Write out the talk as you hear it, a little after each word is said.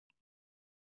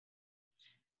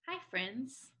Hi,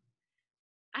 friends.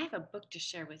 I have a book to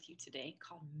share with you today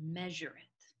called Measure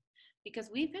It, because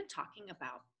we've been talking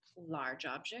about large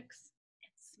objects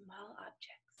and small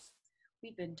objects.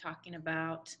 We've been talking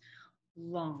about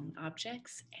long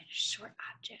objects and short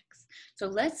objects. So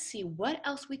let's see what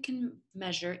else we can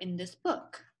measure in this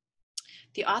book.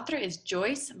 The author is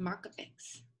Joyce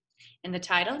Markovics, and the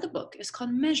title of the book is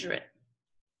called Measure It.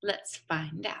 Let's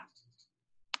find out.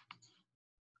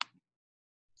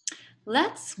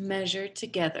 Let's measure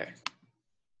together.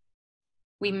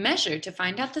 We measure to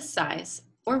find out the size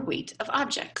or weight of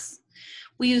objects.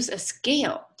 We use a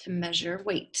scale to measure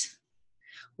weight.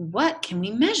 What can we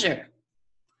measure?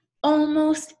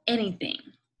 Almost anything.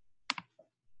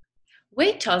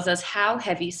 Weight tells us how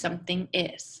heavy something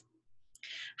is.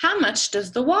 How much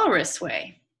does the walrus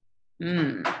weigh?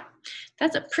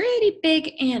 That's a pretty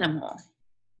big animal.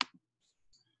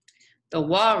 The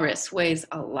walrus weighs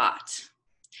a lot.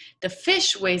 The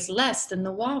fish weighs less than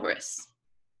the walrus.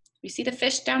 You see the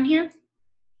fish down here?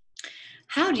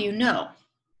 How do you know?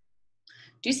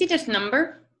 Do you see this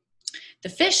number? The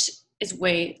fish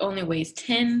only weighs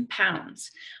 10 pounds,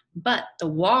 but the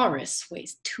walrus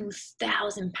weighs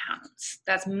 2,000 pounds.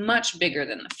 That's much bigger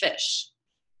than the fish.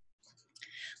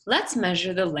 Let's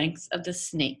measure the length of the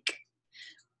snake.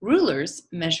 Rulers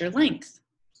measure length.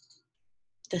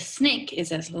 The snake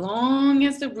is as long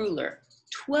as the ruler,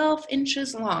 12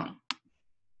 inches long.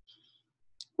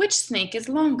 Which snake is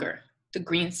longer, the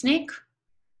green snake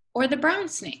or the brown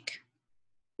snake?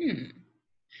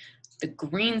 The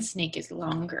green snake is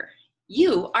longer.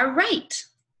 You are right.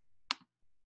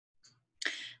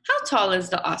 How tall is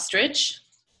the ostrich?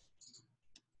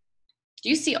 Do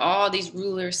you see all these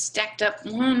rulers stacked up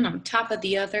one on top of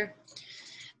the other?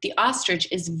 The ostrich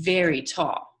is very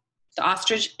tall. The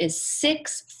ostrich is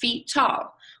 6 feet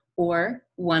tall, or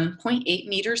 1.8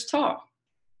 meters tall.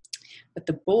 But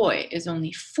the boy is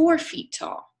only 4 feet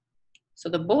tall. So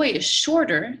the boy is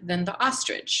shorter than the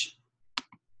ostrich.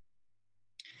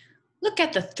 Look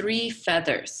at the 3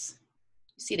 feathers.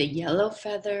 You see the yellow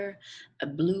feather, a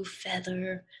blue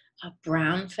feather, a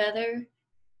brown feather.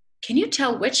 Can you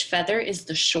tell which feather is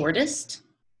the shortest?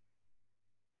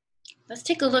 Let's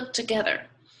take a look together.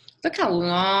 Look how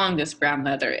long this brown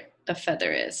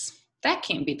feather is. That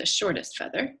can't be the shortest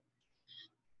feather.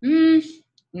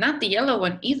 Not the yellow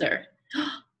one either.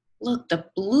 Look, the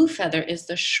blue feather is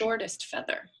the shortest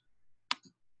feather.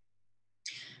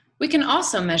 We can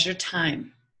also measure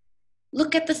time.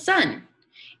 Look at the sun.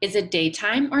 Is it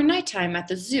daytime or nighttime at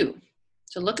the zoo?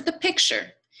 So look at the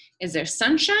picture. Is there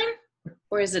sunshine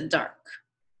or is it dark?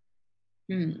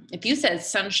 If you said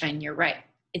sunshine, you're right.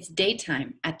 It's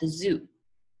daytime at the zoo.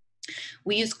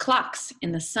 We use clocks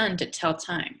in the sun to tell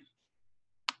time.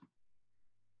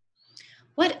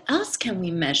 What else can we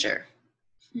measure?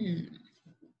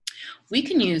 We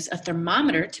can use a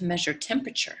thermometer to measure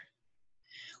temperature.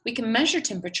 We can measure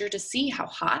temperature to see how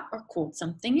hot or cold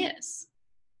something is.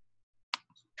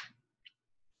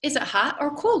 Is it hot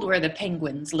or cold where the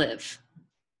penguins live?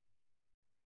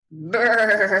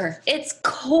 Brr, it's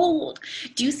cold.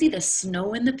 Do you see the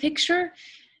snow in the picture?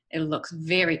 It looks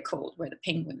very cold where the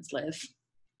penguins live.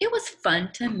 It was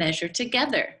fun to measure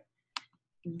together.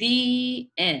 The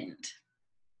end.